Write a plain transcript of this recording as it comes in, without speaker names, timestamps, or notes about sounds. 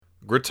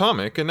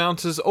Gratomic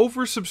announces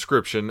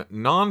oversubscription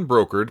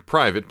non-brokered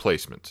private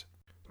placement.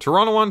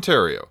 Toronto,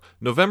 Ontario,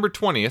 November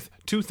 20th,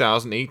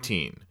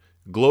 2018.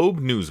 Globe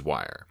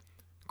Newswire.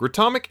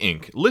 Gratomic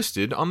Inc.,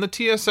 listed on the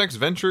TSX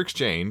Venture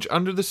Exchange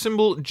under the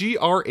symbol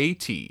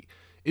GRAT,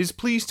 is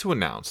pleased to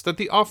announce that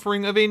the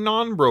offering of a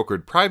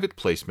non-brokered private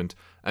placement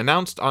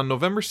announced on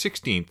November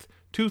 16th,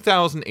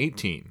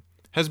 2018,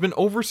 has been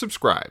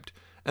oversubscribed,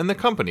 and the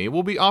company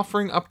will be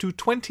offering up to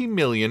 20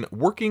 million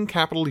working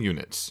capital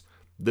units,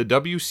 the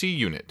WC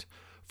unit,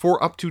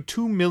 for up to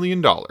 $2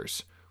 million,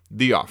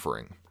 the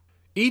offering.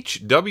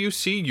 Each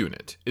WC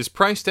unit is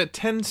priced at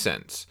 10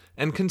 cents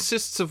and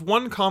consists of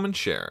one common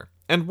share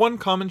and one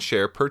common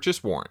share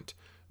purchase warrant,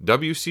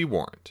 WC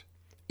warrant.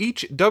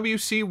 Each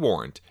WC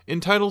warrant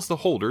entitles the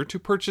holder to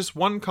purchase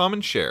one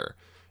common share,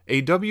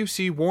 a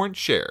WC warrant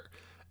share,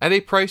 at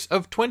a price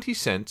of 20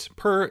 cents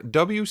per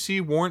WC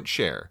warrant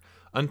share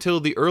until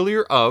the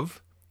earlier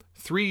of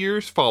 3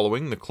 years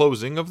following the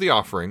closing of the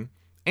offering,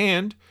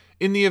 and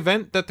in the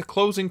event that the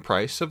closing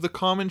price of the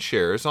common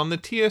shares on the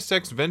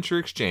TSX Venture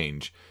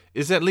Exchange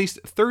is at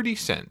least 30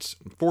 cents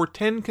for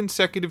 10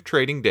 consecutive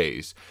trading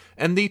days,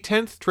 and the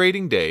 10th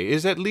trading day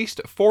is at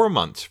least 4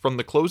 months from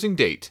the closing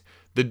date,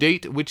 the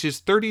date which is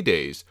 30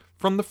 days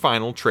from the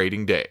final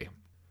trading day.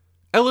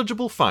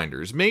 Eligible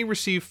finders may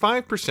receive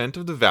 5%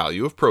 of the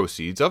value of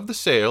proceeds of the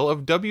sale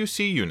of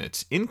WC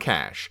units in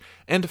cash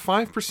and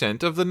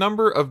 5% of the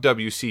number of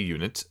WC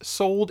units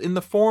sold in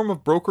the form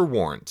of broker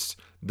warrants,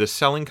 the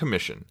selling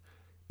commission.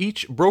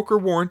 Each broker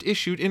warrant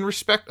issued in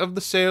respect of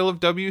the sale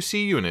of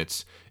WC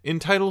units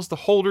entitles the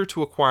holder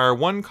to acquire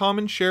one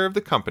common share of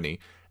the company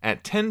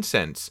at 10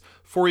 cents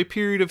for a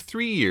period of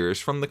 3 years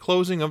from the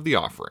closing of the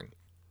offering.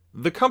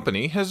 The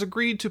company has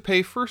agreed to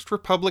pay First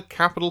Republic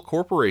Capital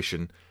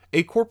Corporation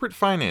a corporate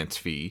finance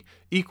fee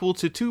equal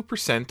to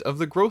 2% of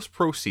the gross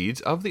proceeds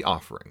of the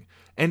offering,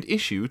 and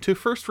issue to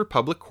First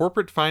Republic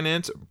Corporate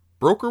Finance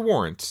broker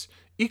warrants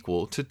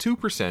equal to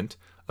 2%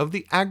 of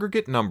the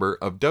aggregate number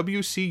of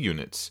WC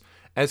units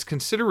as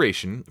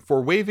consideration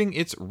for waiving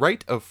its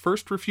right of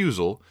first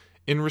refusal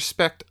in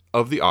respect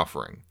of the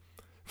offering.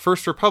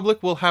 First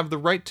Republic will have the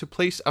right to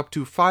place up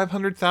to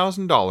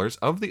 $500,000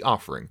 of the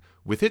offering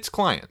with its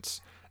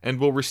clients, and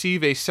will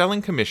receive a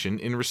selling commission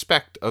in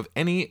respect of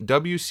any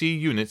WC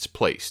units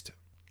placed.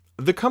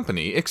 The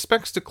company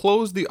expects to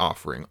close the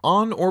offering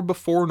on or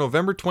before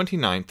November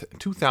 29,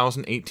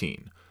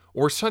 2018,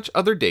 or such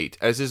other date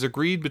as is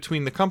agreed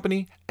between the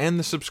company and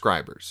the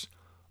subscribers.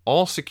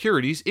 All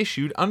securities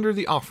issued under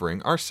the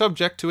offering are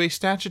subject to a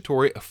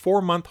statutory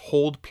 4-month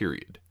hold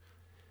period.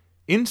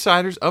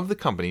 Insiders of the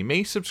company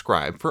may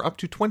subscribe for up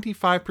to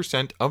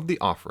 25% of the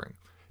offering.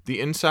 The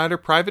insider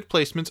private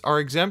placements are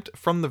exempt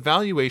from the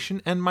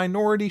valuation and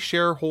minority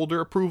shareholder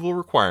approval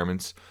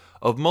requirements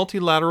of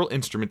Multilateral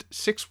Instrument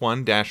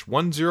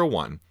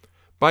 61-101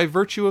 by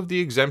virtue of the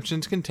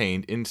exemptions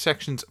contained in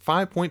Sections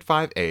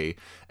 5.5a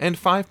and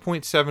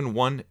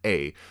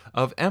 5.71a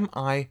of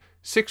MI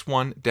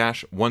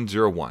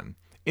 61-101,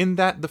 in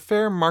that the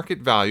fair market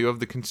value of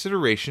the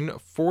consideration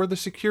for the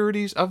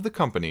securities of the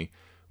company,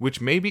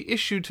 which may be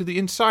issued to the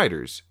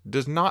insiders,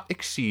 does not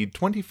exceed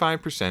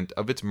 25%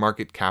 of its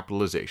market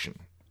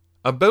capitalization.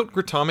 About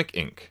Gratomic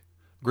Inc.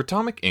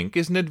 Gratomic Inc.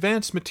 is an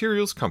advanced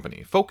materials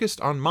company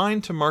focused on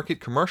mine-to-market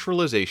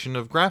commercialization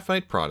of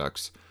graphite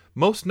products,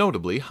 most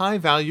notably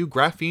high-value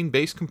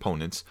graphene-based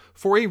components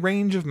for a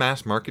range of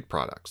mass-market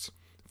products.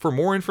 For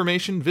more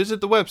information,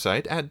 visit the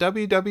website at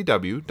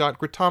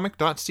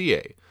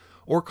www.gratomic.ca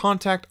or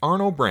contact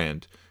Arno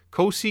Brand,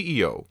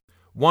 co-CEO,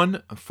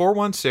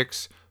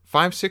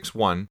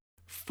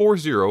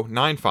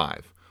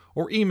 1-416-561-4095,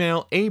 or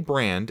email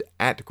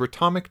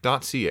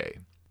abrand@gratomic.ca.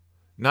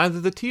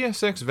 Neither the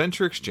TSX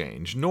Venture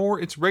Exchange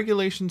nor its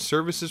regulation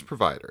services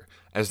provider,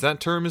 as that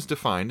term is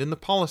defined in the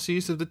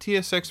policies of the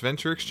TSX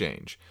Venture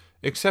Exchange,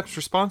 accepts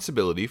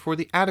responsibility for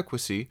the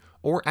adequacy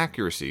or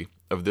accuracy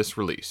of this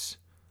release.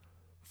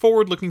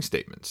 Forward-looking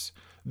statements.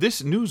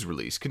 This news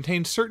release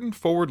contains certain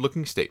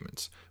forward-looking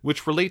statements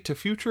which relate to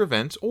future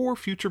events or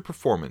future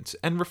performance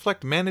and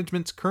reflect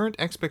management's current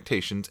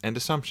expectations and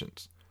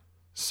assumptions.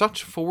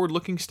 Such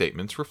forward-looking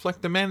statements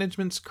reflect the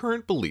management's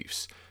current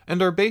beliefs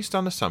and are based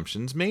on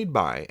assumptions made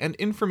by and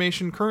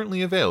information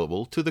currently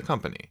available to the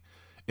company.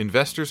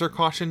 Investors are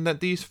cautioned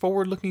that these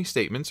forward-looking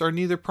statements are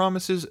neither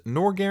promises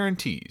nor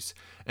guarantees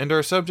and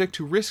are subject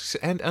to risks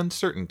and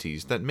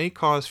uncertainties that may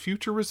cause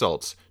future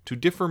results to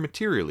differ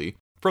materially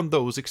from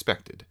those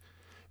expected.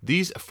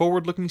 These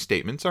forward-looking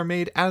statements are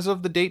made as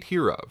of the date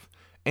hereof,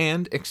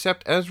 and,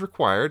 except as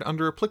required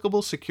under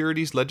applicable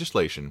securities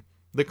legislation,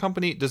 the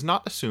company does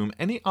not assume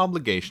any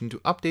obligation to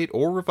update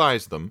or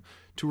revise them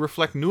to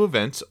reflect new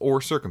events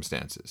or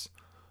circumstances.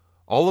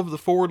 All of the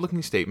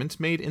forward-looking statements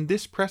made in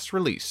this press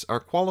release are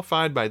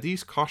qualified by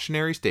these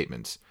cautionary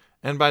statements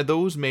and by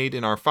those made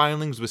in our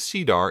filings with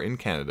SEDAR in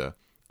Canada,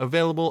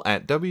 available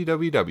at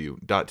www.sedar.com.